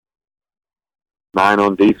9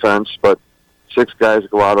 on defense, but 6 guys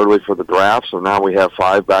go out early for the draft, so now we have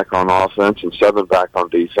 5 back on offense and 7 back on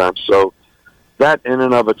defense. So that in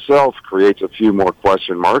and of itself creates a few more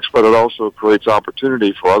question marks, but it also creates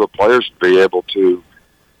opportunity for other players to be able to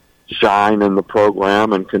shine in the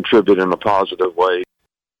program and contribute in a positive way.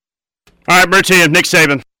 All right, Bertie, Nick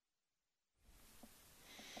Saban.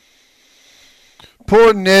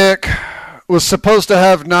 Poor Nick was supposed to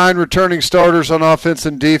have 9 returning starters on offense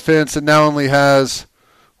and defense, and now only has,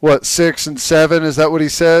 6 and 7? Is that what he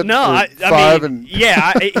said? No,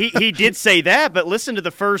 he did say that, but listen to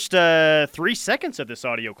the first 3 seconds of this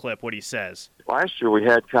audio clip, what he says. Last year we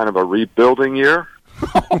had kind of a rebuilding year.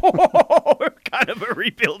 Kind of a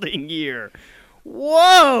rebuilding year.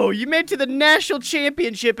 Whoa, you made it to the national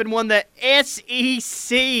championship and won the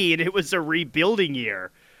SEC, and it was a rebuilding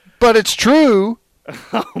year. But it's true.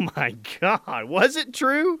 Oh, my God. Was it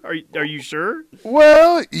true? Are you sure?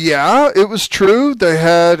 Well, yeah, it was true. They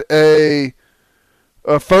had a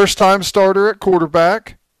first-time starter at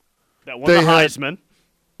quarterback. That won the Heisman.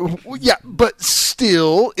 Yeah, but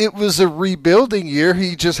still, it was a rebuilding year.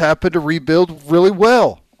 He just happened to rebuild really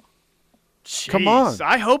well. Jeez, come on.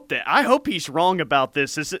 I hope he's wrong about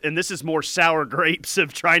this. This is more sour grapes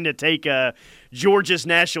of trying to take Georgia's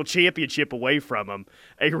national championship away from him.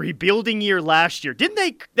 A rebuilding year last year.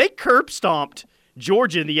 Didn't they curb stomped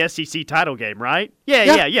Georgia in the SEC title game, right?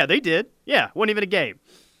 Yeah, they did. Yeah, wasn't even a game.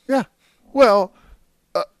 Yeah. Well,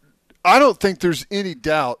 I don't think there's any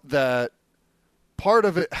doubt that part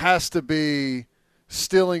of it has to be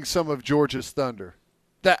stealing some of Georgia's thunder.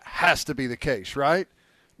 That has to be the case, right?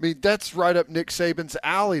 I mean, that's right up Nick Saban's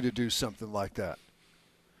alley to do something like that.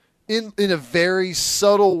 In a very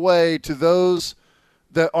subtle way, to those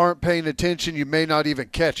that aren't paying attention, you may not even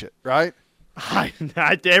catch it, right?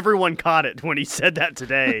 Everyone caught it when he said that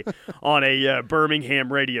today on a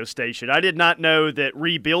Birmingham radio station. I did not know that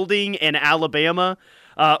rebuilding and Alabama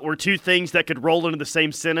were 2 things that could roll into the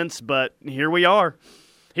same sentence, but here we are.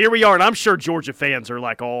 And I'm sure Georgia fans are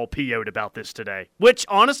like all PO'd about this today. Which,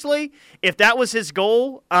 honestly, if that was his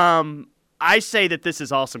goal, I say that this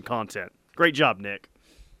is awesome content. Great job, Nick.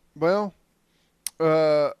 Well,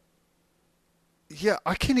 yeah,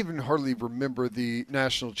 I can't even hardly remember the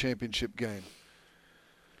national championship game.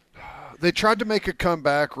 They tried to make a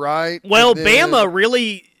comeback, right? Well,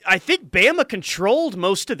 I think Bama controlled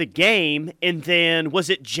most of the game, and then was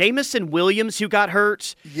it Jamison Williams who got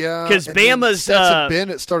hurt? Yeah, because Bama's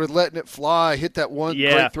Bennett started letting it fly, hit that one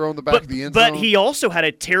great throw in the back of the end zone. But he also had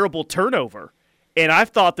a terrible turnover, and I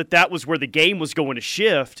thought that was where the game was going to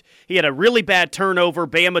shift. He had a really bad turnover.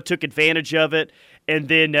 Bama took advantage of it, and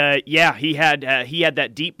then he had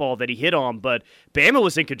that deep ball that he hit on. But Bama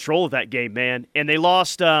was in control of that game, man, and they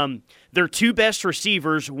lost their 2 best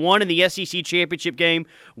receivers, one in the SEC championship game,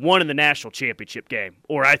 one in the national championship game.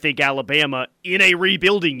 Or I think Alabama, in a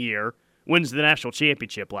rebuilding year, wins the national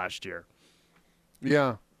championship last year.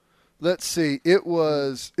 Yeah. Let's see. It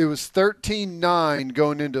was 13-9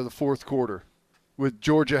 going into the fourth quarter with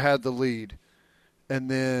Georgia had the lead.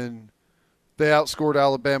 And then they outscored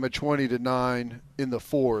Alabama 20-9 in the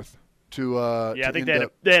fourth I think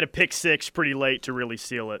they had a pick 6 pretty late to really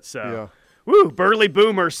seal it. So. Yeah. Woo, Burley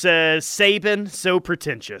Boomer says, Saban, so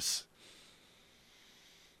pretentious.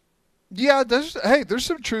 Yeah, there's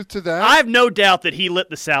some truth to that. I have no doubt that he lit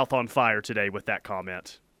the South on fire today with that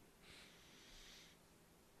comment.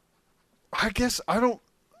 I guess I don't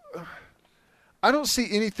see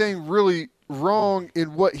anything really wrong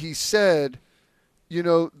in what he said. You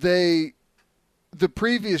know, the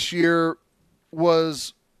previous year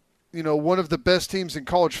was, one of the best teams in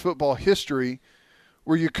college football history,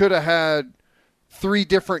 where you could have had 3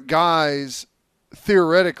 different guys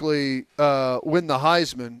theoretically win the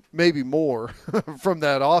Heisman, maybe more, from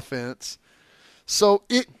that offense. So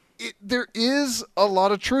there is a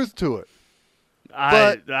lot of truth to it.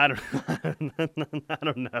 I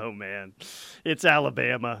don't know, man. It's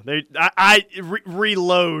Alabama.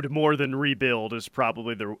 Reload more than rebuild is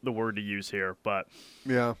probably the word to use here. But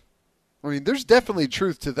yeah, I mean, there's definitely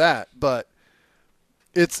truth to that, but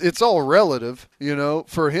it's all relative.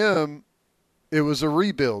 For him, it was a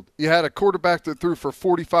rebuild. You had a quarterback that threw for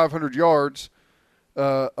 4,500 yards,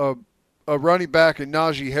 a running back in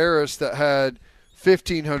Najee Harris that had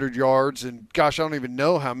 1,500 yards, and gosh, I don't even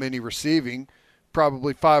know how many receiving.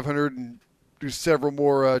 Probably 500 and several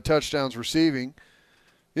more touchdowns receiving.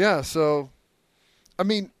 Yeah, so, I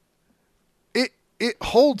mean, it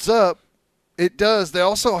holds up. It does. They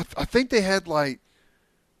also, I think they have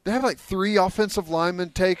 3 offensive linemen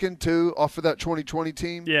taken, too, off of that 2020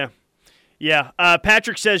 team. Yeah. Yeah.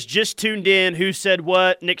 Patrick says, just tuned in. Who said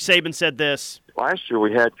what? Nick Saban said this. Last year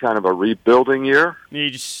we had kind of a rebuilding year.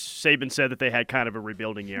 Saban said that they had kind of a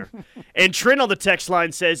rebuilding year. And Trent on the text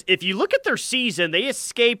line says, if you look at their season, they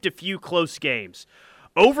escaped a few close games.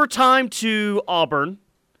 Overtime to Auburn.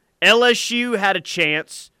 LSU had a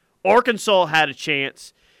chance. Arkansas had a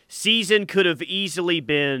chance. Season could have easily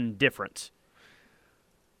been different.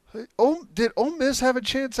 Did Ole Miss have a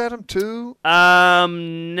chance at him too?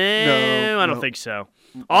 No, I don't think so.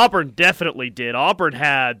 Auburn definitely did. Auburn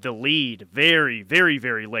had the lead very, very,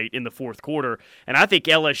 very late in the fourth quarter, and I think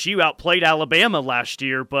LSU outplayed Alabama last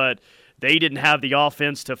year, but they didn't have the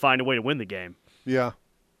offense to find a way to win the game. Yeah.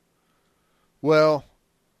 Well,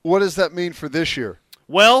 what does that mean for this year?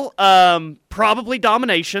 Well, probably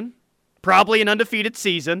domination, probably an undefeated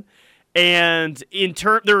season, and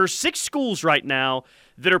there are 6 schools right now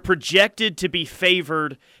that are projected to be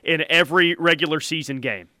favored in every regular season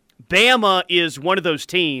game. Bama is one of those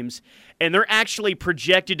teams, and they're actually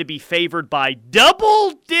projected to be favored by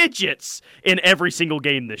double digits in every single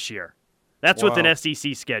game this year. That's with an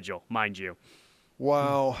SEC schedule, mind you.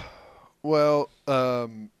 Wow. Well,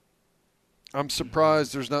 I'm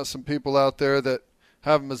surprised there's not some people out there that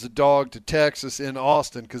have them as a dog to Texas in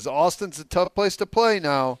Austin, because Austin's a tough place to play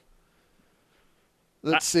now.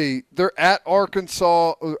 Let's see. They're at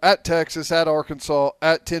Arkansas, at Texas, at Arkansas,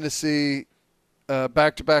 at Tennessee,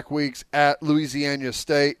 back-to-back weeks at Louisiana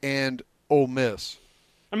State and Ole Miss.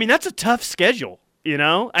 I mean, that's a tough schedule, you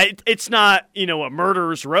know? It's not, a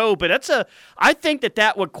murderer's row, but I think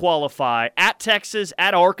that would qualify. At Texas,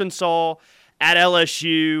 at Arkansas, at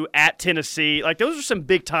LSU, at Tennessee. Like, those are some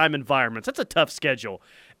big-time environments. That's a tough schedule.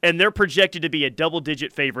 And they're projected to be a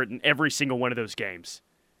double-digit favorite in every single one of those games.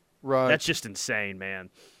 Right. That's just insane,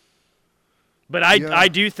 man. But I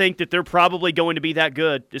do think that they're probably going to be that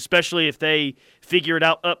good, especially if they figure it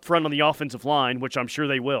out up front on the offensive line, which I'm sure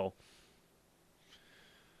they will.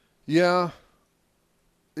 Yeah.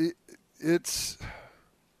 I'm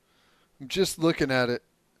just looking at it.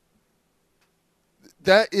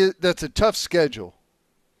 That's a tough schedule.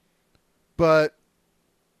 But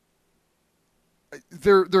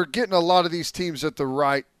they're getting a lot of these teams at the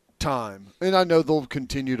right time. And I know they'll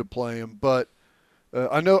continue to play them, but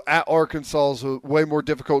I know at Arkansas is a way more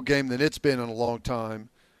difficult game than it's been in a long time.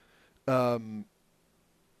 At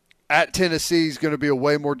Tennessee is going to be a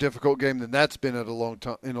way more difficult game than that's been in a long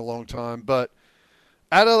time. But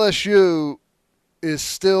at LSU is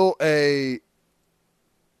still don't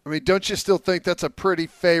you still think that's a pretty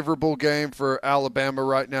favorable game for Alabama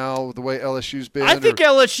right now with the way LSU's been? I think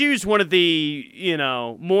LSU's one of the,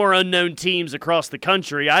 more unknown teams across the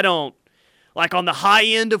country. I don't, on the high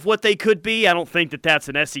end of what they could be, I don't think that that's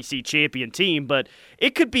an SEC champion team, but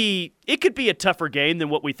it could be a tougher game than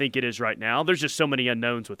what we think it is right now. There's just so many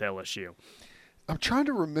unknowns with LSU. I'm trying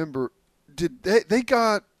to remember, did they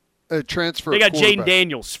got a transfer? They got Jaden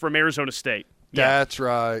Daniels from Arizona State. That's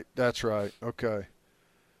right. Okay.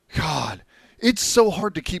 God, it's so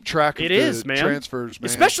hard to keep track of transfers, man.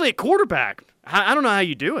 Especially at quarterback. I don't know how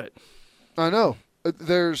you do it. I know.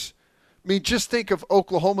 Just think of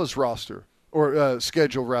Oklahoma's roster, or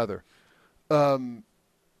schedule, rather.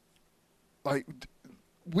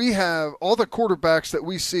 We have all the quarterbacks that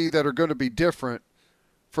we see that are going to be different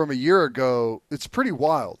from a year ago. It's pretty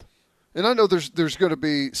wild. And I know there's going to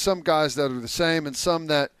be some guys that are the same and some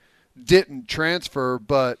that didn't transfer,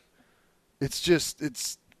 but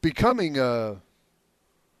it's becoming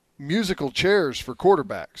musical chairs for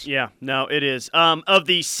quarterbacks. Yeah, no, it is. Of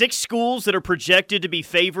the 6 schools that are projected to be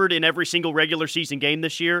favored in every single regular season game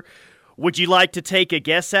this year, would you like to take a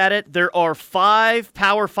guess at it? There are 5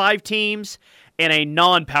 Power 5 teams and a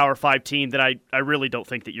non-Power 5 team that I really don't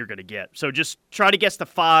think that you're going to get. So just try to guess the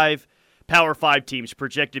 5 Power 5 teams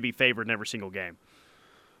projected to be favored in every single game.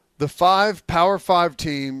 The 5 Power 5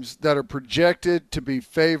 teams that are projected to be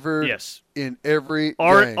favored in every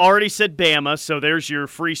game. Already said Bama, so there's your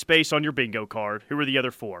free space on your bingo card. Who are the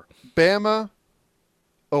other 4? Bama,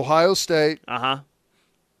 Ohio State.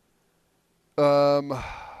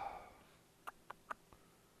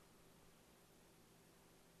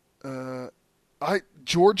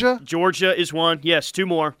 Georgia. Georgia is one. Yes, 2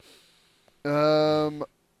 more.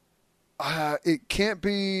 It can't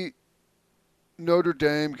be Notre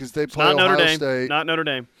Dame because they play Ohio State. Not Notre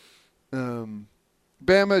Dame.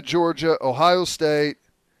 Bama, Georgia, Ohio State,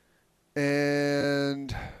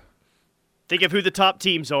 and think of who the top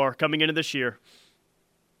teams are coming into this year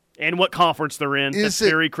and what conference they're in. That's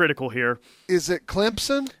very critical here. Is it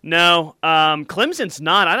Clemson? No, Clemson's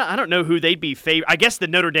not. I don't know who they'd be favored. I guess the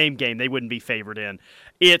Notre Dame game they wouldn't be favored in.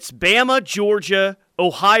 It's Bama, Georgia,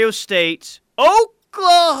 Ohio State,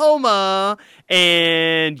 Oklahoma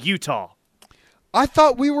and Utah. I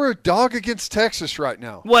thought we were a dog against Texas right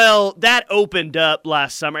now. Well, that opened up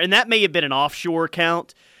last summer, and that may have been an offshore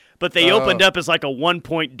count, but they opened up as like a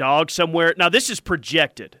 1-point dog somewhere. Now, this is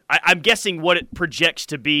projected. I'm guessing what it projects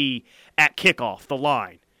to be at kickoff, the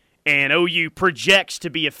line. And OU projects to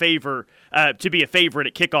be a favorite at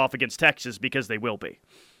kickoff against Texas because they will be.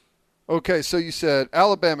 Okay, so you said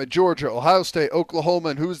Alabama, Georgia, Ohio State, Oklahoma,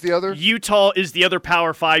 and who's the other? Utah is the other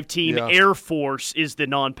Power 5 team. Yeah. Air Force is the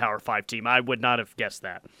non-Power 5 team. I would not have guessed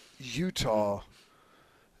that. Utah.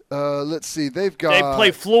 Let's see. They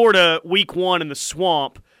play Florida week 1 in the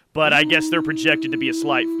Swamp, but I guess they're projected to be a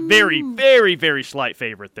slight, very, very, very slight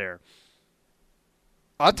favorite there.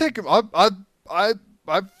 I take them.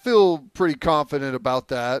 I feel pretty confident about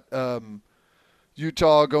that.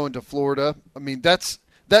 Utah going to Florida. I mean, that's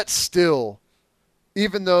still,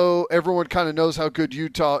 even though everyone kind of knows how good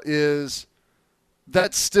Utah is,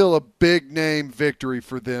 that's still a big name victory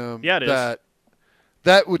for them. Yeah, it is.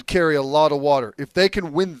 That would carry a lot of water. If they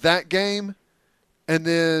can win that game and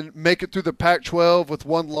then make it through the Pac-12 with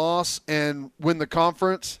one loss and win the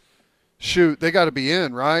conference, shoot, they got to be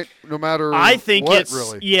in, right? No matter I think what,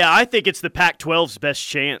 really. Yeah, I think it's the Pac-12's best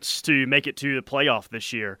chance to make it to the playoff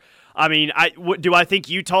this year. I mean, do I think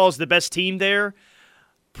Utah is the best team there?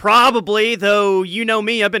 Probably, though. You know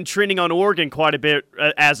me, I've been trending on Oregon quite a bit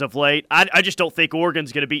as of late. I just don't think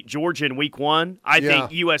Oregon's going to beat Georgia in week 1. I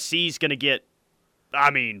think USC's going to get,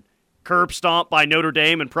 curb stomped by Notre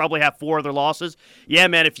Dame and probably have 4 other losses. Yeah,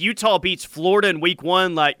 man, if Utah beats Florida in week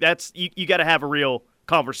 1, like that's you got to have a real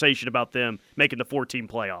conversation about them making the 4-team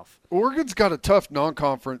playoff. Oregon's got a tough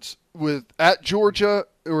non-conference at Georgia,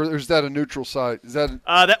 or is that a neutral site? Is that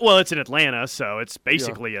well, it's in Atlanta, so it's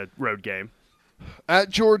basically a road game. At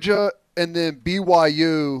Georgia and then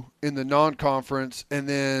BYU in the non-conference, and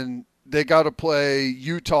then they got to play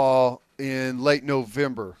Utah in late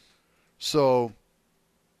November. So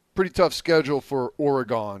pretty tough schedule for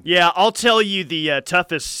Oregon. Yeah, I'll tell you the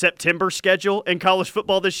toughest September schedule in college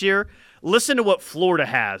football this year. Listen to what Florida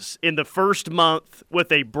has in the first month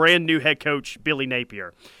with a brand-new head coach, Billy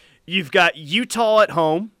Napier. You've got Utah at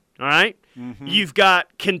home, all right? Mm-hmm. You've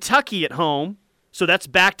got Kentucky at home. So that's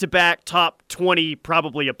back-to-back top 20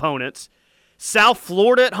 probably opponents. South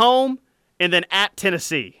Florida at home, and then at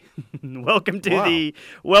Tennessee. Welcome to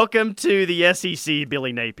the SEC,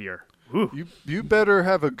 Billy Napier. You better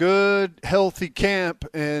have a good, healthy camp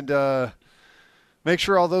and make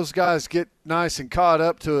sure all those guys get nice and caught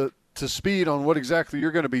up to speed on what exactly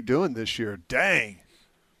you're going to be doing this year. Dang,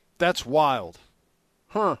 that's wild.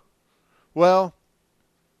 Huh. Well,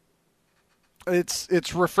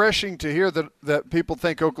 it's refreshing to hear that people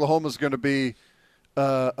think Oklahoma's going to be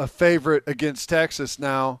a favorite against Texas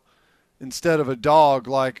now instead of a dog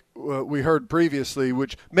like we heard previously,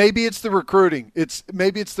 which maybe it's the recruiting.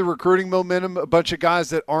 Maybe it's the recruiting momentum, a bunch of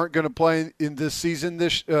guys that aren't going to play in this season,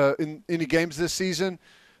 in any games this season.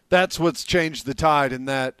 That's what's changed the tide in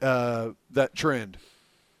that trend.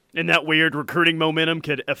 And that weird recruiting momentum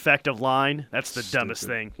could affect a line. That's the dumbest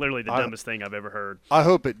thing. Literally the dumbest thing I've ever heard. I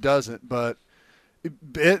hope it doesn't, but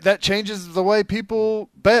that changes the way people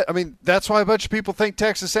bet. I mean, that's why a bunch of people think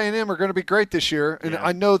Texas A&M are going to be great this year. And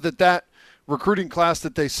I know that recruiting class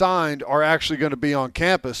that they signed are actually going to be on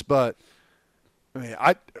campus, but I mean,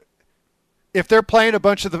 if they're playing a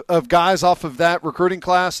bunch of guys off of that recruiting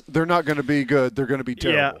class, they're not going to be good. They're going to be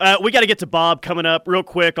terrible. Yeah, we got to get to Bob coming up real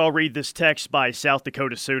quick. I'll read this text by South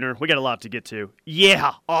Dakota Sooner. We got a lot to get to.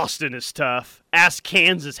 Yeah, Austin is tough. Ask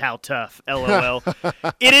Kansas how tough, LOL.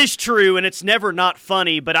 It is true, and it's never not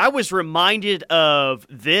funny, but I was reminded of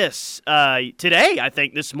this today, I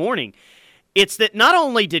think, this morning. It's that not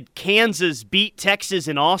only did Kansas beat Texas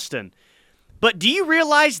in Austin, but do you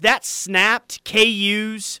realize that snapped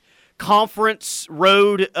KU's conference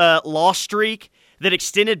road loss streak that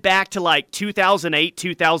extended back to like 2008,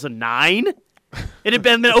 2009? It had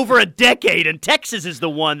been over a decade, and Texas is the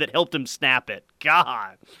one that helped him snap it.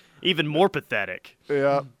 God, even more pathetic.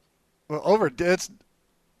 Yeah. Well, it's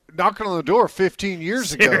knocking on the door 15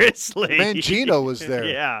 years ago. Seriously. Mangino was there.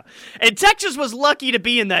 Yeah. And Texas was lucky to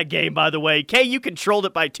be in that game, by the way. KU controlled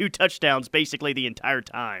it by 2 touchdowns basically the entire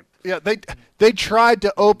time. Yeah, they tried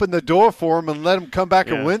to open the door for him and let him come back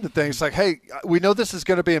and win the thing. It's like, hey, we know this is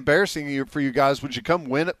going to be embarrassing for you guys. Would you come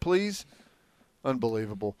win it, please?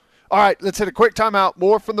 Unbelievable. All right, let's hit a quick timeout.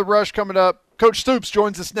 More from The Rush coming up. Coach Stoops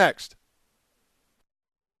joins us next.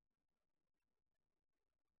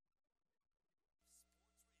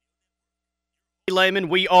 Layman,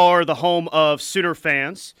 we are the home of Sooner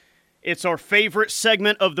fans. It's our favorite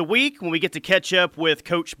segment of the week when we get to catch up with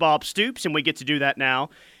Coach Bob Stoops, and we get to do that now.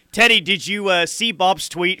 Teddy, did you see Bob's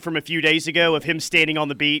tweet from a few days ago of him standing on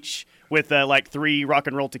the beach with like 3 rock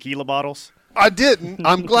and roll tequila bottles? I didn't.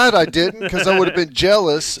 I'm glad I didn't because I would have been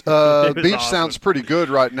jealous. Beach awesome. sounds pretty good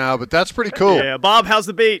right now, but that's pretty cool. Yeah, Bob, how's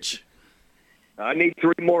the beach? I need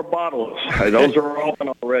 3 more bottles. Those are open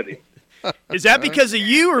already. Is that because of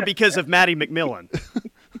you or because of Matty McMillan?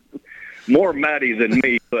 More Matty than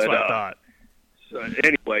me, but That's what I thought. so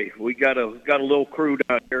anyway, we got a little crew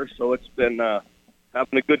down here, so it's been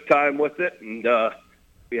having a good time with it, and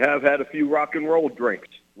we have had a few rock and roll drinks,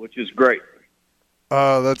 which is great.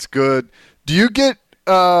 Oh, that's good. Do you get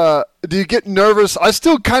nervous? I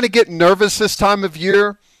still kind of get nervous this time of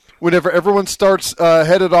year whenever everyone starts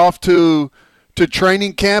headed off to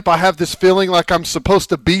training camp. I have this feeling like I'm supposed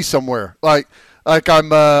to be somewhere, like I'm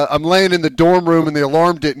laying in the dorm room and the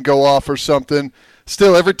alarm didn't go off or something.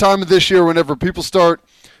 Still, every time of this year, whenever people start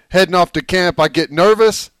heading off to camp, I get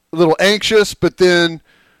nervous, a little anxious, but then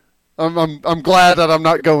I'm glad that I'm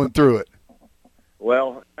not going through it.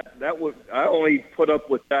 Well, I only put up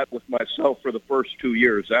with that with myself for the first 2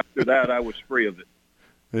 years. After that, I was free of it.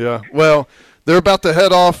 Yeah. Well, they're about to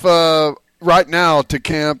head off right now to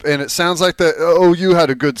camp, and it sounds like the OU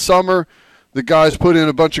had a good summer. The guys put in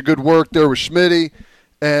a bunch of good work there with Schmitty.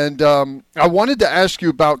 And I wanted to ask you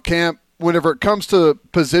about camp whenever it comes to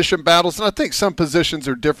position battles, and I think some positions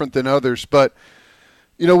are different than others, but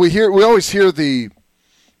we always hear the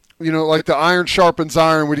like the iron sharpens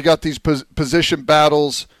iron. When you got these position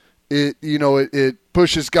battles, it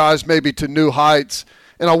pushes guys maybe to new heights.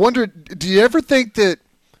 And I wonder, do you ever think that,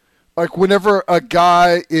 like, whenever a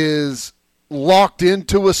guy is locked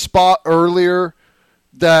into a spot earlier,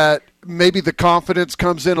 that maybe the confidence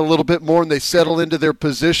comes in a little bit more and they settle into their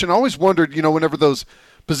position? I always wondered, whenever those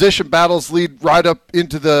position battles lead right up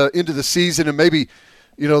into the season and maybe,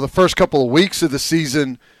 the first couple of weeks of the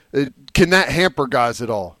season, can that hamper guys at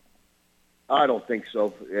all? I don't think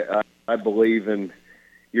so. I believe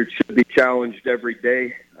you should be challenged every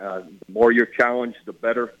day. The more you're challenged, the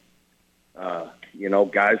better.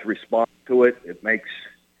 Guys respond to it.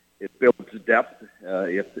 It builds depth.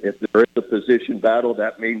 If there is a position battle,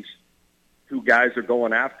 that means 2 guys are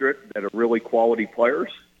going after it that are really quality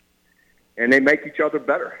players, and they make each other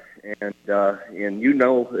better. And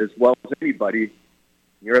as well as anybody,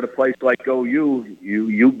 you're at a place like OU,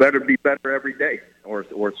 you better be better every day, or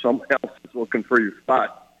someone else is looking for your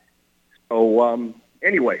spot. So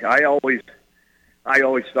anyway, I always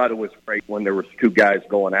thought it was great when there was 2 guys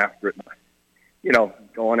going after it,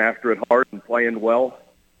 going after it hard and playing well,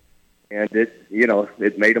 and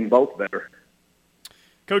it made them both better.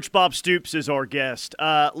 Coach Bob Stoops is our guest.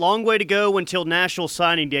 Long way to go until National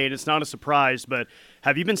Signing Day, and it's not a surprise, but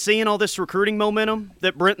have you been seeing all this recruiting momentum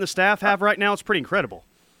that Brent and the staff have right now? It's pretty incredible.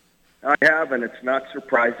 I have, and it's not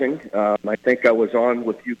surprising. I think I was on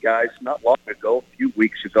with you guys not long ago, a few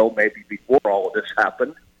weeks ago, maybe before all of this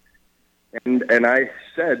happened. And I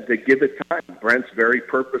said to give it time. Brent's very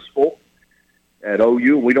purposeful. At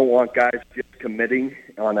OU, we don't want guys just committing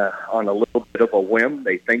on a little bit of a whim.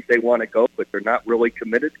 They think they want to go, but they're not really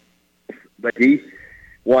committed. But he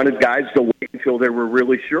wanted guys to wait until they were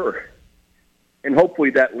really sure. And hopefully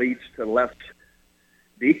that leads to less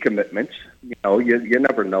decommitments. You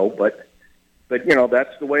never know, but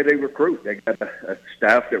that's the way they recruit. They got a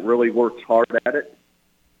staff that really works hard at it,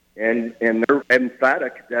 and they're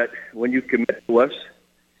emphatic that when you commit to us,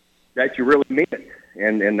 that you really mean it.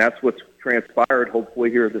 And that's what's transpired,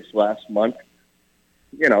 hopefully, here this last month.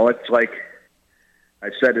 It's like I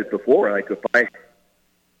said it before, like if I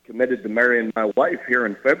committed to marrying my wife here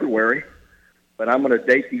in February, but I'm going to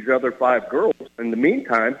date these other 5 girls in the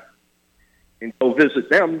meantime and go visit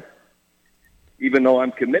them, even though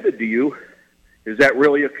I'm committed to you, is that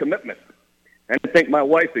really a commitment? And I think my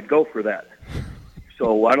wife would go for that.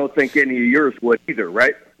 So I don't think any of yours would either,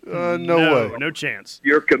 right? No way. No chance.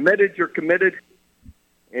 You're committed,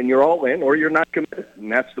 and you're all in, or you're not committed,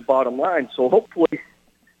 and that's the bottom line. So hopefully,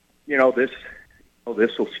 this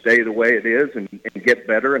will stay the way it is and get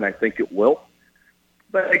better, and I think it will.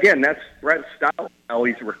 But again, that's Brett's style, how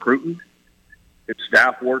he's recruiting. His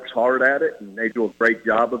staff works hard at it, and they do a great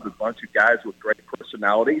job of a bunch of guys with great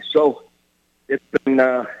personalities. So it's been,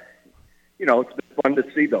 it's been fun to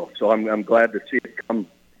see, though. So I'm glad to see it come,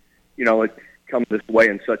 it come this way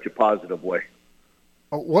in such a positive way.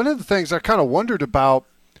 One of the things I kind of wondered about,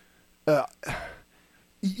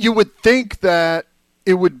 you would think that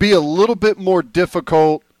it would be a little bit more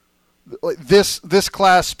difficult, this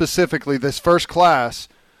class specifically, this first class,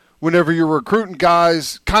 whenever you're recruiting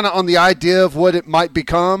guys kind of on the idea of what it might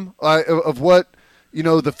become, of what,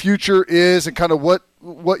 the future is and kind of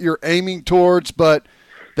what you're aiming towards. But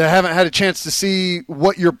that haven't had a chance to see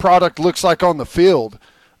what your product looks like on the field.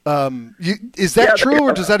 Is that true,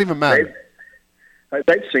 or does that even matter?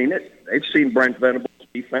 They've seen it. They've seen Brent Venable's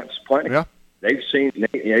defense plenty. Yeah. They've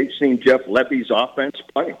seen Jeff Levy's offense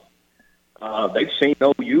plenty. They've seen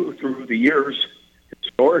OU through the years,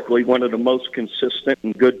 historically one of the most consistent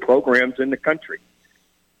and good programs in the country.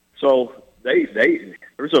 So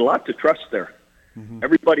there's a lot to trust there. Mm-hmm.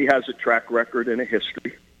 Everybody has a track record and a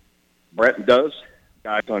history. Brent does.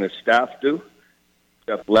 Guys on his staff do.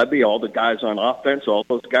 Jeff Levy, all the guys on offense, all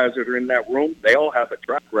those guys that are in that room, they all have a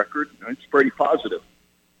track record. And it's pretty positive.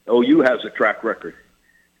 OU has a track record.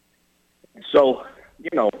 So,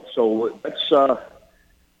 that's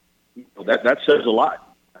that says a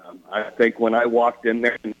lot. I think when I walked in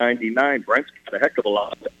there in '99, Brent's got a heck of a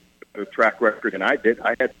lot of track record than I did.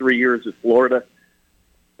 I had 3 years at Florida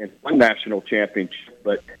and one national championship,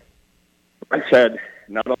 but Brent's had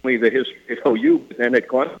not only the history at OU, but then at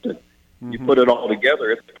Clemson. Mm-hmm. You put it all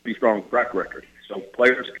together, it's a pretty strong track record. So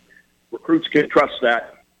recruits can trust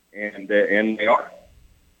that, and they are.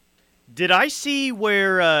 Did I see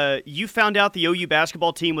where you found out the OU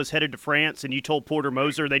basketball team was headed to France and you told Porter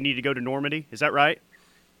Moser they need to go to Normandy? Is that right?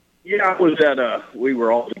 Yeah, I was we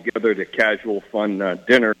were all together at a casual, fun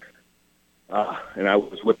dinner, and I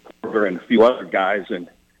was with Porter and a few other guys, and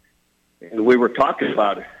we were talking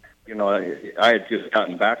about it. I had just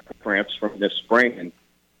gotten back from France from this spring, and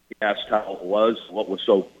he asked how it was, what was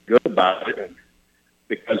so good about it, and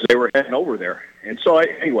because they were heading over there. And so,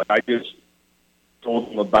 I just told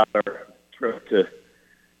him about our trip to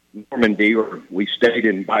Normandy, or we stayed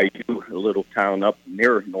in Bayou, a little town up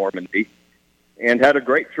near Normandy, and had a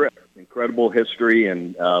great trip. Incredible history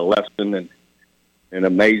and lesson, and an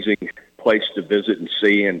amazing place to visit and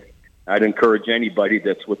see. And I'd encourage anybody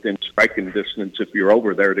that's within striking distance, if you're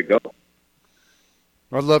over there, to go.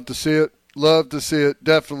 I'd love to see it. Love to see it.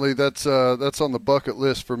 Definitely, that's on the bucket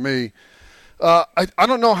list for me. I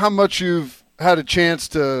don't know how much you've had a chance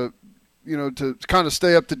to kind of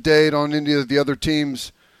stay up to date on any of the other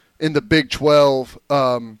teams in the Big 12.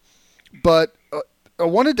 But I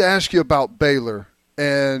wanted to ask you about Baylor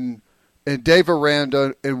and Dave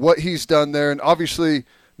Aranda and what he's done there. And obviously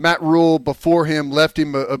Matt Rule before him left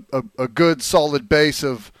him a good solid base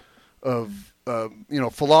of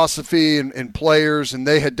philosophy and players, and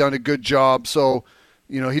they had done a good job. So,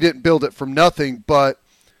 he didn't build it from nothing, but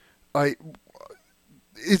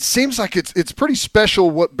it seems like it's pretty special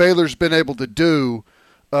what Baylor's been able to do,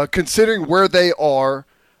 considering where they are,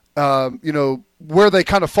 where they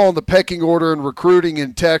kind of fall in the pecking order in recruiting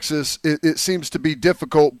in Texas. It seems to be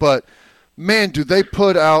difficult, but man, do they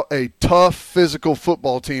put out a tough physical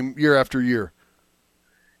football team year after year.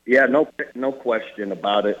 Yeah, no question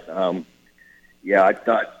about it. I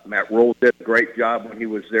thought Matt Rule did a great job when he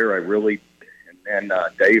was there. And then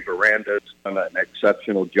Dave Aranda's done an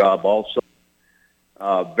exceptional job also.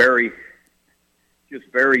 Very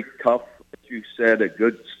tough, as you said, a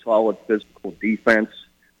good, solid physical defense.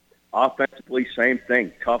 Offensively, same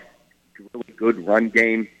thing, tough, really good run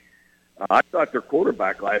game. I thought their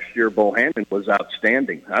quarterback last year, Bohannon, was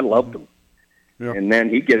outstanding. I loved him. Yeah. And then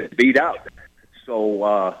he gets beat out.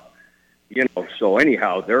 So,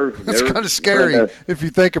 anyhow, It's kind of scary if you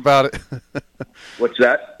think about it. What's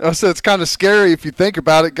that? I said it's kind of scary if you think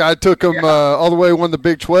about it. Guy took him all the way, won the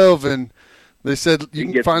Big 12, and they said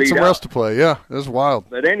you can find somewhere else to play. Yeah, it was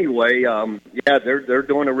wild. But anyway, they're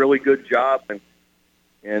doing a really good job,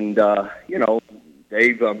 and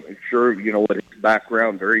Dave, I'm sure with his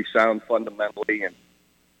background, very sound fundamentally,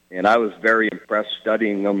 and I was very impressed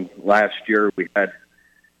studying them last year. We had,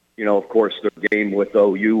 of course, their game with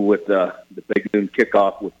OU with the big noon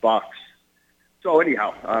kickoff with Fox. So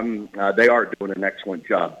anyhow, they are doing an excellent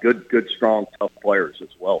job. Good, strong, tough players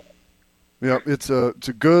as well. Yeah, it's a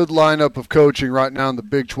good lineup of coaching right now in the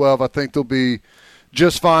Big 12. I think they'll be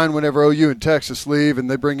just fine whenever OU and Texas leave and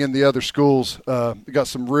they bring in the other schools. They got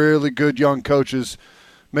some really good young coaches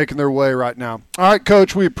making their way right now. All right,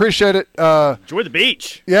 Coach, we appreciate it. Enjoy the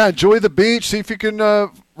beach. Yeah, enjoy the beach. See if you can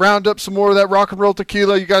round up some more of that rock and roll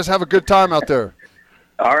tequila. You guys have a good time out there.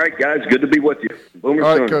 All right, guys, good to be with you. Boomer All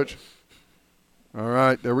right, soon. Coach. All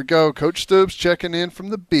right, there we go. Coach Stoops checking in from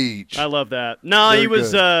the beach. I love that. No, Very he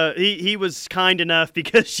was good. He was kind enough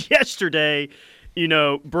because yesterday,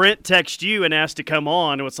 Brent texted you and asked to come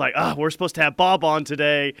on. And it's like, we're supposed to have Bob on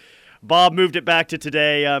today. Bob moved it back to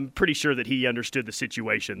today. I'm pretty sure that he understood the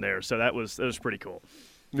situation there, so that was pretty cool.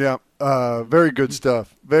 Yeah, very good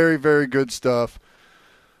stuff. Very, very good stuff.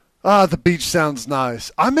 The beach sounds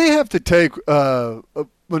nice. I may have to take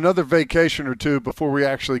another vacation or two before we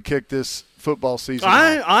actually kick this football season.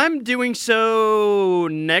 I'm doing so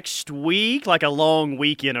next week, like a long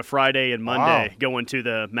weekend, a Friday and Monday, going to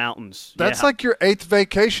the mountains. That's like your 8th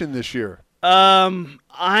vacation this year. I'm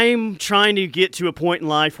trying to get to a point in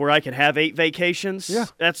life where I can have 8 vacations. Yeah.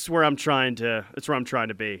 That's where I'm trying to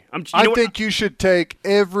be. I think you should take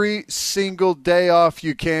every single day off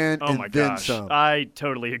you can then some. I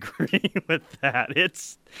totally agree with that.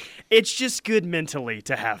 It's just good mentally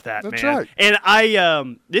to have that, That's man. Right.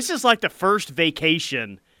 And this is like the first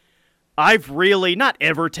vacation I've really not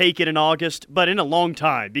ever taken in August, but in a long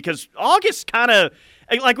time, because August kind of,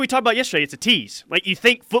 like we talked about yesterday, it's a tease. Like, you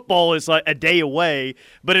think football is like a day away,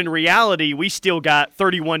 but in reality, we still got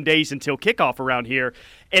 31 days until kickoff around here.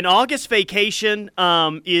 An August vacation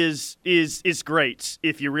is great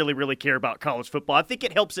if you really, really care about college football. I think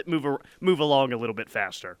it helps it move along a little bit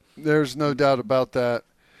faster. There's no doubt about that.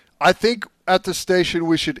 I think at the station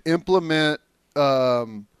we should implement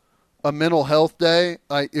a mental health day.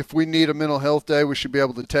 If we need a mental health day, we should be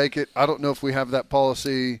able to take it. I don't know if we have that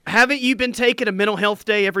policy. Haven't you been taking a mental health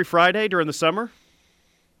day every Friday during the summer?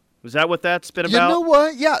 Was that what that's been about? You know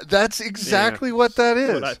what? Yeah, that's exactly what that is.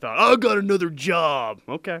 That's what I thought. I got another job.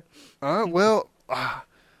 Okay.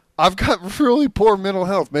 I've got really poor mental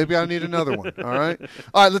health. Maybe I need another one. All right.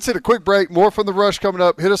 All right, let's hit a quick break. More from The Rush coming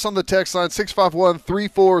up. Hit us on the text line,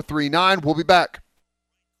 651-3439. We'll be back.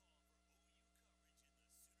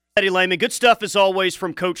 Eddie Lehman, good stuff as always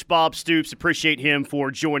from Coach Bob Stoops. Appreciate him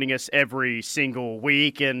for joining us every single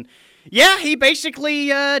week. And, yeah, he basically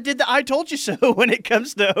did the I told you so when it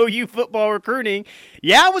comes to OU football recruiting.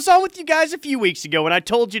 Yeah, I was on with you guys a few weeks ago, and I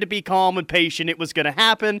told you to be calm and patient. It was going to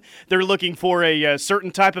happen. They're looking for a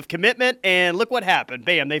certain type of commitment, and look what happened.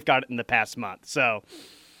 Bam, they've got it in the past month. So,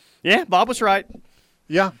 yeah, Bob was right.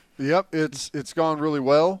 Yeah, yep, it's gone really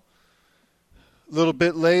well. A little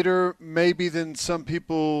bit later maybe than some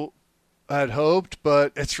people had hoped,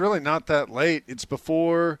 but it's really not that late. It's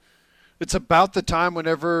about the time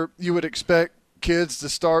whenever you would expect kids to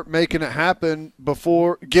start making it happen,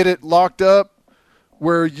 get it locked up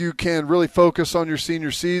where you can really focus on your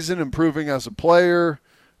senior season, improving as a player,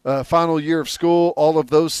 final year of school, all of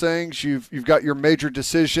those things. You've got your major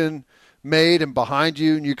decision made and behind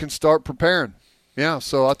you, and you can start preparing. Yeah,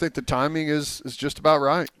 so I think the timing is just about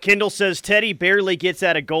right. Kendall says Teddy barely gets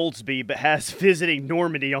out of Goldsby but has visiting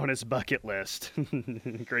Normandy on his bucket list.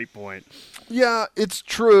 Great point. Yeah, it's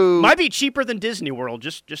true. Might be cheaper than Disney World,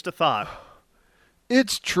 just a thought.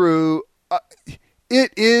 It's true.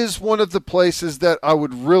 It is one of the places that I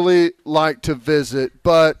would really like to visit,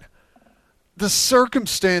 but the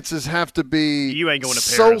circumstances have to be you ain't going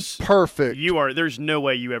to Paris. So perfect. There's no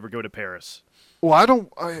way you ever go to Paris. Well,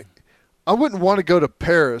 I wouldn't want to go to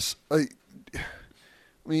Paris. I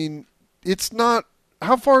mean, it's not –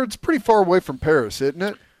 how far – it's pretty far away from Paris, isn't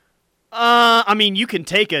it? I mean, you can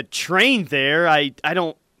take a train there. I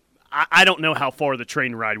don't know how far the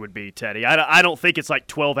train ride would be, Teddy. I don't think it's like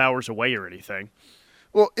 12 hours away or anything.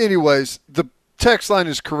 Well, anyways, the text line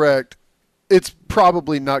is correct. It's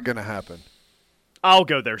probably not going to happen. I'll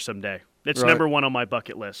go there someday. It's right. Number one on my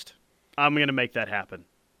bucket list. I'm going to make that happen.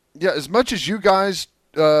 Yeah, as much as you guys –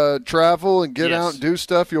 travel and get out and do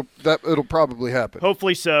stuff, it'll probably happen.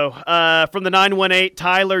 Hopefully so. From the 918,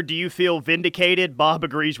 Tyler, do you feel vindicated? Bob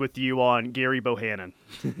agrees with you on Gary Bohannon.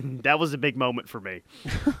 That was a big moment for me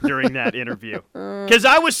during that interview. Because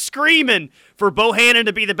I was screaming for Bohannon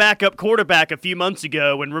to be the backup quarterback a few months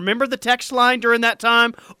ago. And remember the text line during that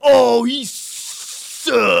time? Oh, he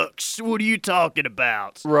sucks. What are you talking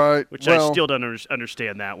about? Right. Which I still don't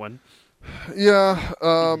understand that one. Yeah.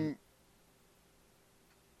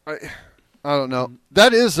 I don't know.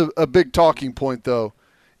 That is a big talking point, though.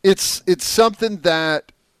 It's something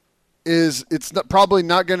that probably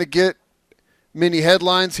not going to get many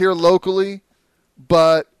headlines here locally,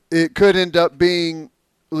 but it could end up being.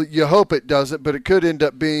 You hope it doesn't, but it could end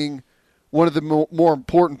up being one of the more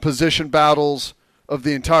important position battles of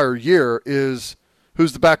the entire year. Is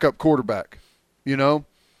who's the backup quarterback? You know.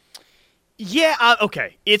 Yeah.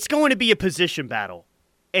 Okay. It's going to be a position battle,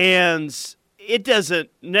 and it doesn't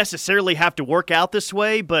necessarily have to work out this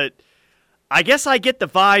way, but I guess I get the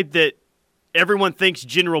vibe that everyone thinks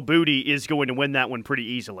General Booty is going to win that one pretty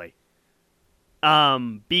easily.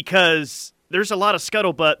 Because there's a lot of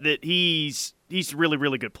scuttlebutt that he's a really,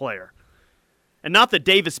 really good player. And not that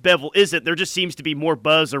Davis Bevel isn't, there just seems to be more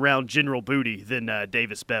buzz around General Booty than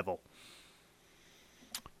Davis Bevel.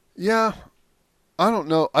 Yeah, I don't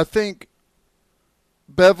know. I think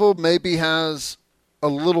Bevel maybe has a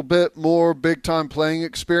little bit more big-time playing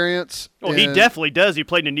experience. Oh, he definitely does. He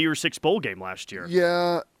played in a New Year's Six bowl game last year.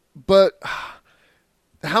 Yeah, but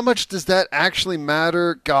how much does that actually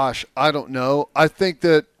matter? Gosh, I don't know. I think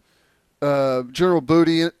that General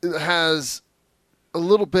Booty has a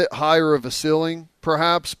little bit higher of a ceiling,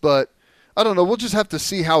 perhaps, but I don't know. We'll just have to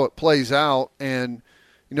see how it plays out. And,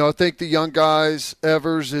 I think the young guys,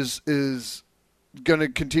 Evers is going to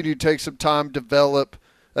continue to take some time to develop.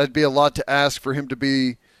 That'd be a lot to ask for him to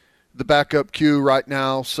be the backup Q right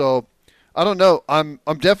now. So I don't know. I'm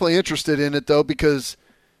definitely interested in it, though, because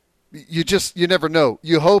you never know.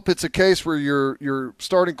 You hope it's a case where your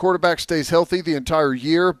starting quarterback stays healthy the entire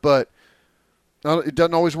year, but it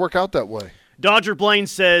doesn't always work out that way. Dodger Blaine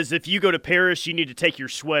says if you go to Paris, you need to take your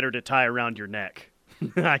sweater to tie around your neck.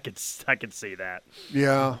 I could see that.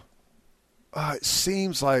 Yeah, it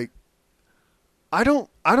seems like I don't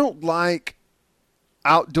like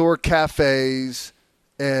outdoor cafes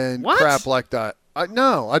and crap like that.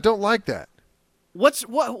 No, I don't like that. What?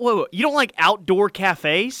 You don't like outdoor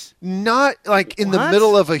cafes? Not like in the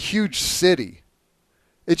middle of a huge city.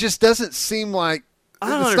 It just doesn't seem like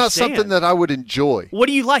it's not something that I would enjoy. What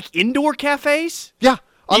do you like? Indoor cafes? Yeah,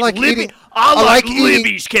 I like eating. I like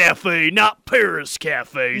Libby's Cafe, not Paris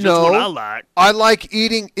cafes. That's what I like. I like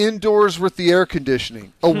eating indoors with the air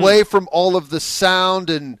conditioning, away from all of the sound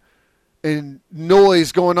and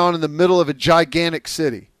noise going on in the middle of a gigantic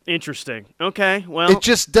city. Interesting. Okay, well. It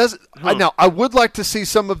just doesn't. Now, I would like to see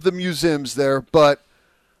some of the museums there, but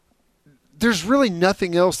there's really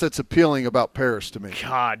nothing else that's appealing about Paris to me.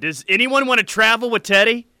 God, does anyone want to travel with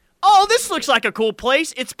Teddy? Oh, this looks like a cool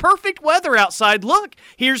place. It's perfect weather outside. Look,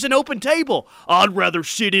 here's an open table. I'd rather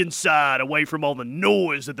sit inside away from all the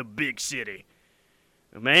noise of the big city.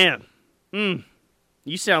 Man,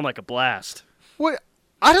 you sound like a blast. What?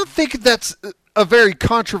 I don't think that's a very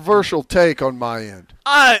controversial take on my end.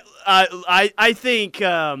 I think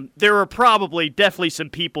there are definitely some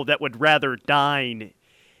people that would rather dine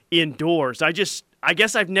indoors. I guess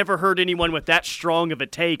I've never heard anyone with that strong of a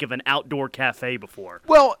take of an outdoor cafe before.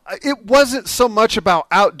 Well, it wasn't so much about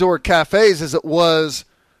outdoor cafes as it was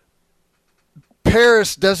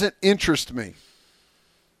Paris doesn't interest me.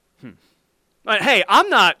 Hey, I'm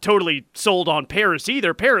not totally sold on Paris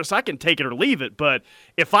either. Paris, I can take it or leave it. But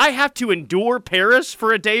if I have to endure Paris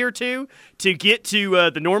for a day or two to get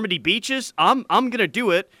to the Normandy beaches, I'm going to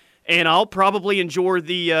do it. And I'll probably enjoy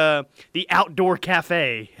the outdoor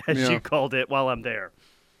cafe, as you called it, while I'm there.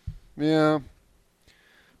 Yeah.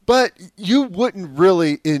 But you wouldn't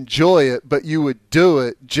really enjoy it, but you would do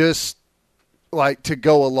it just like to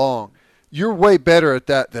go along. You're way better at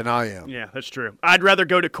that than I am. Yeah, that's true. I'd rather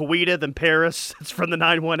go to Coweta than Paris. It's from the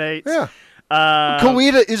 918. Yeah.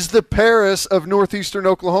 Coweta is the Paris of northeastern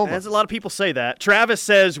Oklahoma. As a lot of people say that. Travis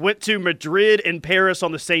says, went to Madrid and Paris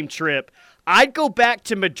on the same trip. I'd go back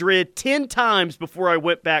to Madrid 10 times before I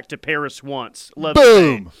went back to Paris once.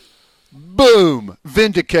 Boom. Boom.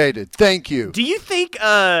 Vindicated. Thank you. Do you think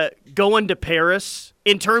going to Paris,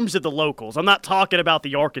 in terms of the locals, I'm not talking about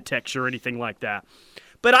the architecture or anything like that,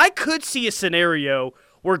 but I could see a scenario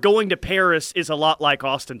where going to Paris is a lot like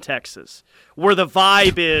Austin, Texas, where the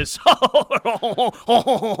vibe is,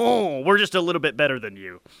 we're just a little bit better than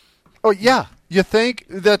you. Oh, yeah. You think?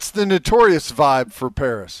 That's the notorious vibe for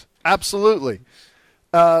Paris. Absolutely.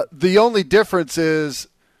 The only difference is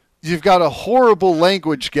you've got a horrible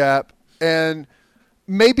language gap, and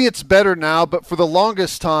maybe it's better now, but for the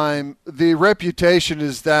longest time, the reputation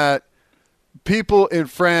is that people in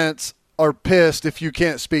France are pissed if you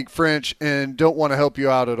can't speak French and don't want to help you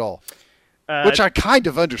out at all, which I kind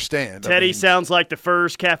of understand. Teddy sounds like the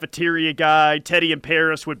first cafeteria guy. Teddy in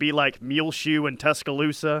Paris would be like Muleshoe in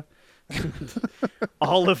Tuscaloosa.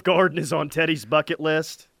 Olive Garden is on Teddy's bucket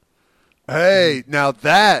list. Hey, now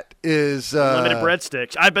that is limited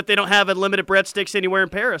breadsticks. I bet they don't have unlimited breadsticks anywhere in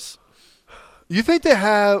Paris. You think they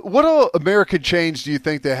have? What all American chains do you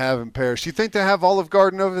think they have in Paris? Do you think they have Olive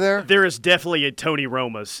Garden over there? There is definitely a Tony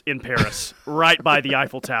Roma's in Paris, right by the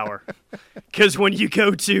Eiffel Tower. Because when you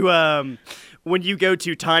go to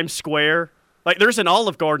Times Square, like there's an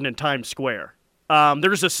Olive Garden in Times Square.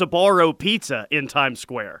 There's a Sbarro Pizza in Times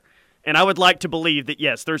Square, and I would like to believe that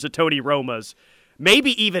yes, there's a Tony Roma's,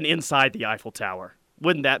 maybe even inside the Eiffel Tower.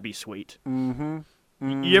 Wouldn't that be sweet?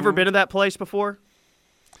 Mm-hmm. You ever been to that place before?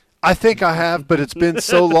 I think I have, but it's been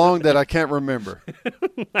so long that I can't remember.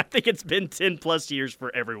 I think it's been 10-plus years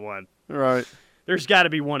for everyone. Right. There's got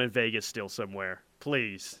to be one in Vegas still somewhere.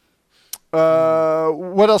 Please.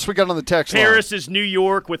 What else we got on the text line? Paris is New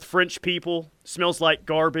York with French people. Smells like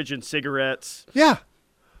garbage and cigarettes. Yeah.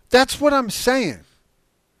 That's what I'm saying.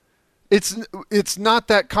 It's not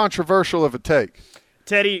that controversial of a take.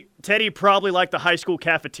 Teddy probably liked the high school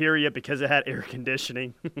cafeteria because it had air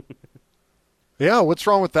conditioning. Yeah, what's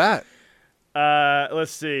wrong with that?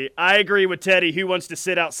 Let's see. I agree with Teddy. Who wants to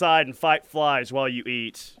sit outside and fight flies while you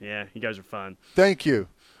eat? Yeah, you guys are fun. Thank you.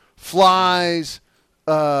 Flies,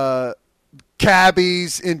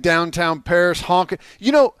 cabbies in downtown Paris honking.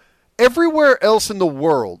 You know, everywhere else in the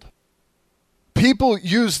world, people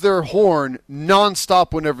use their horn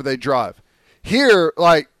nonstop whenever they drive. Here,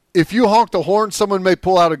 like, if you honk the horn, someone may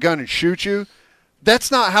pull out a gun and shoot you.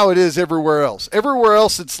 That's not how it is everywhere else. Everywhere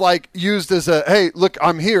else, it's like used as a, hey, look,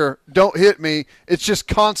 I'm here. Don't hit me. It's just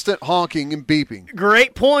constant honking and beeping.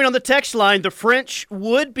 Great point on the text line. The French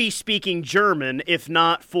would be speaking German if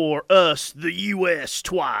not for us, the U.S.,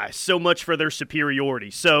 twice. So much for their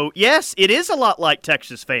superiority. So, yes, it is a lot like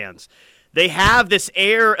Texas fans. They have this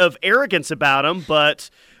air of arrogance about them,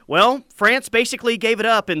 but, well, France basically gave it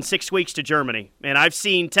up in 6 weeks to Germany. And I've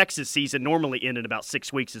seen Texas season normally end in about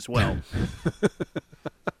 6 weeks as well.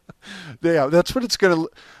 Yeah, that's what it's going to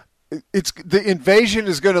 – the invasion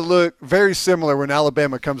is going to look very similar when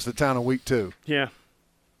Alabama comes to town in week 2. Yeah.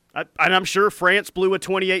 And I'm sure France blew a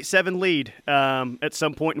 28-7 lead at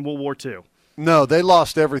some point in World War II. No, they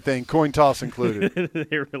lost everything, coin toss included.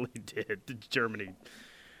 They really did. Germany.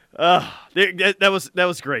 That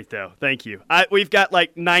was great, though. Thank you. We've got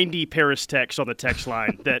like 90 Paris texts on the text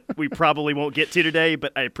line that we probably won't get to today,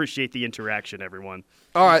 but I appreciate the interaction, everyone.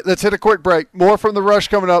 All right, let's hit a quick break. More from The Rush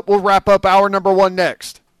coming up. We'll wrap up hour number 1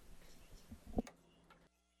 next.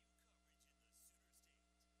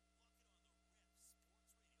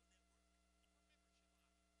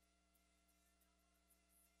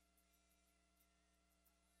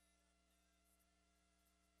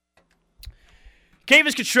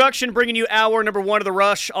 Cavens Construction bringing you hour number 1 of The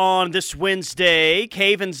Rush on this Wednesday.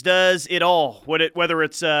 Cavens does it all, whether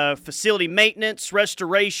it's facility maintenance,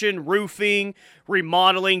 restoration, roofing,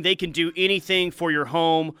 remodeling. They can do anything for your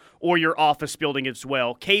home or your office building as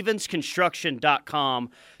well. CavensConstruction.com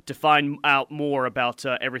to find out more about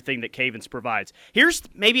everything that Cavens provides. Here's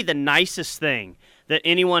maybe the nicest thing that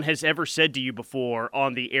anyone has ever said to you before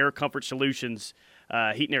on the Air Comfort Solutions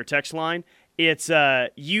Heat and Air text line. It's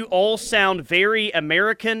you all sound very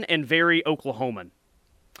American and very Oklahoman.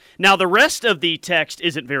 Now, the rest of the text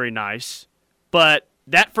isn't very nice, but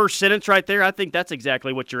that first sentence right there, I think that's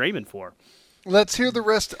exactly what you're aiming for. Let's hear the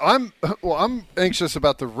rest. I'm anxious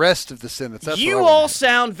about the rest of the sentence. That's you all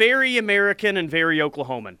sound very American and very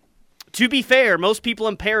Oklahoman. To be fair, most people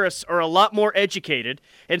in Paris are a lot more educated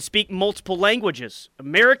and speak multiple languages.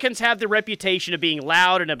 Americans have the reputation of being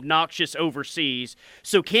loud and obnoxious overseas,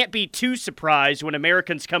 so can't be too surprised when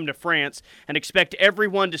Americans come to France and expect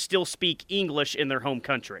everyone to still speak English in their home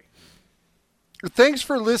country. Thanks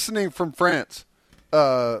for listening from France,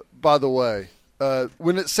 by the way.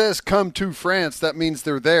 When it says come to France, that means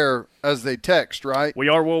they're there as they text, right? We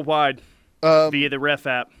are worldwide via the Ref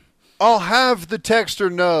app. I'll have the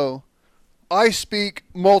texter know I speak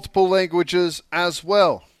multiple languages as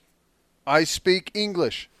well. I speak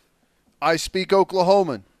English. I speak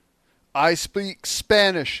Oklahoman. I speak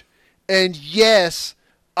Spanish. And yes,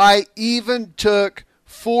 I even took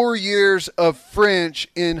 4 years of French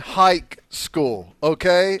in high school,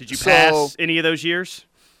 okay? Did you pass any of those years?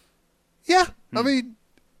 Yeah, I mean,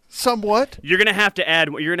 somewhat. You're going to have to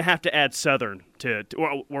add Southern to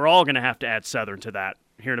we're all going to have to add Southern to that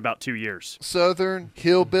here in about 2 years. Southern,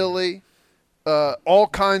 hillbilly, all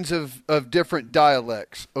kinds of different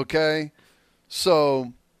dialects, okay?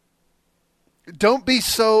 So don't be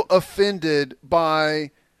so offended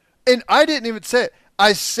by, and I didn't even say it.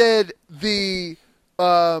 I said the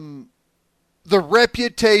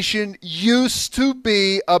reputation used to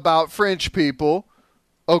be about French people,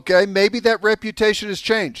 okay? Maybe that reputation has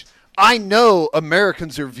changed. I know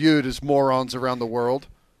Americans are viewed as morons around the world.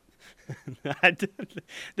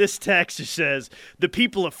 This text just says, the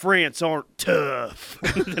people of France aren't tough.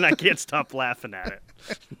 And I can't stop laughing at it.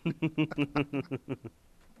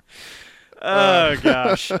 Oh,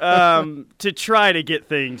 gosh. To try to get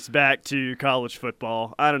things back to college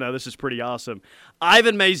football, I don't know, this is pretty awesome.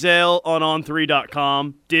 Ivan Maisel on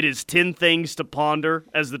On3.com did his 10 things to ponder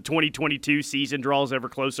as the 2022 season draws ever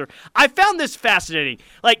closer. I found this fascinating.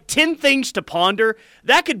 Like, 10 things to ponder,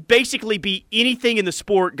 that could basically be anything in the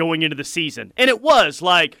sport going into the season. And it was,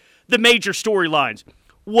 like, the major storylines.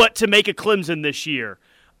 What to make of Clemson this year.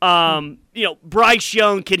 Bryce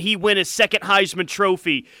Young, can he win his second Heisman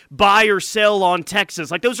Trophy? Buy or sell on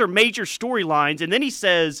Texas? Like, those are major storylines. And then he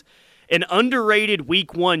says, an underrated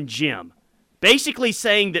week 1 gem. Basically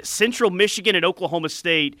saying that Central Michigan and Oklahoma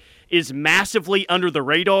State is massively under the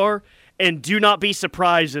radar, and do not be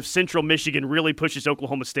surprised if Central Michigan really pushes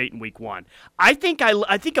Oklahoma State in week 1. I think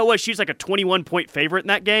OSU's like a 21-point favorite in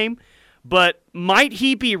that game, But might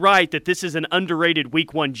he be right that this is an underrated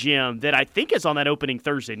Week 1 gym that I think is on that opening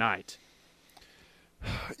Thursday night?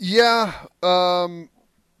 Yeah.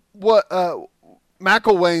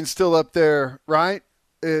 McElwain's still up there, right?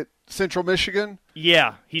 At Central Michigan?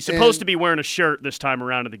 Yeah. He's supposed to be wearing a shirt this time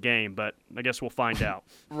around in the game, but I guess we'll find out.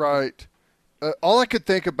 Right. All I could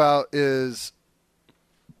think about is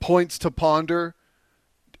points to ponder.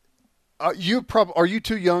 Are you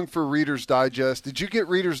too young for Reader's Digest? Did you get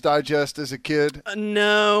Reader's Digest as a kid?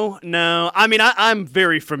 No. I mean, I'm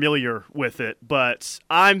very familiar with it, but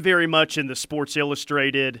I'm very much in the Sports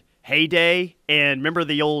Illustrated heyday. And remember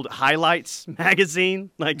the old Highlights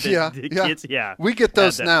magazine? Like the kids? Yeah. We get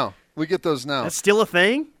those now. That's still a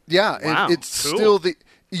thing? Yeah. Wow, and it's cool. still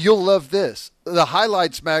you'll love this. The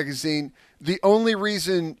Highlights magazine, the only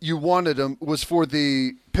reason you wanted them was for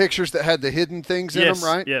the pictures that had the hidden things in them,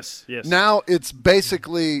 right? Yes. Now it's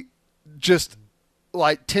basically just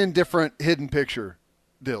like 10 different hidden picture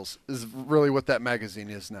deals is really what that magazine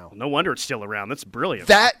is now. No wonder it's still around. That's brilliant.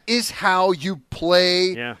 That is how you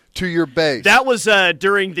play to your base. That was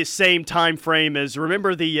during the same time frame as,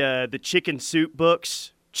 remember the Chicken Soup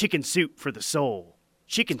books? Chicken Soup for the Soul.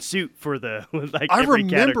 Chicken Soup for the I every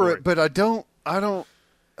remember category. it, but I don't know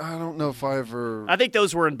if I ever. I think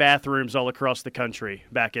those were in bathrooms all across the country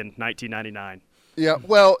back in 1999. Yeah,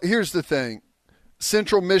 well, here's the thing.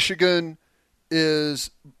 Central Michigan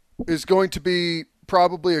is going to be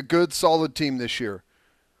probably a good, solid team this year.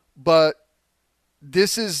 But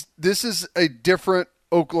this is a different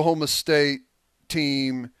Oklahoma State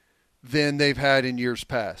team than they've had in years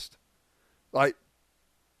past. Like,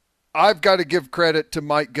 I've got to give credit to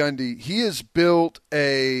Mike Gundy. He has built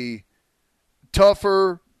a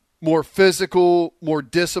tougher, more physical, more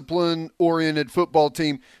discipline-oriented football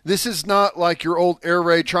team. This is not like your old air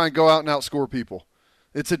raid try and go out and outscore people.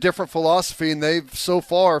 It's a different philosophy, and they've so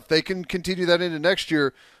far, if they can continue that into next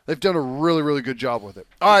year, they've done a really, really good job with it.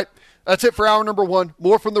 All right, that's it for hour number 1.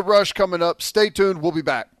 More from The Rush coming up. Stay tuned. We'll be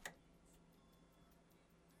back.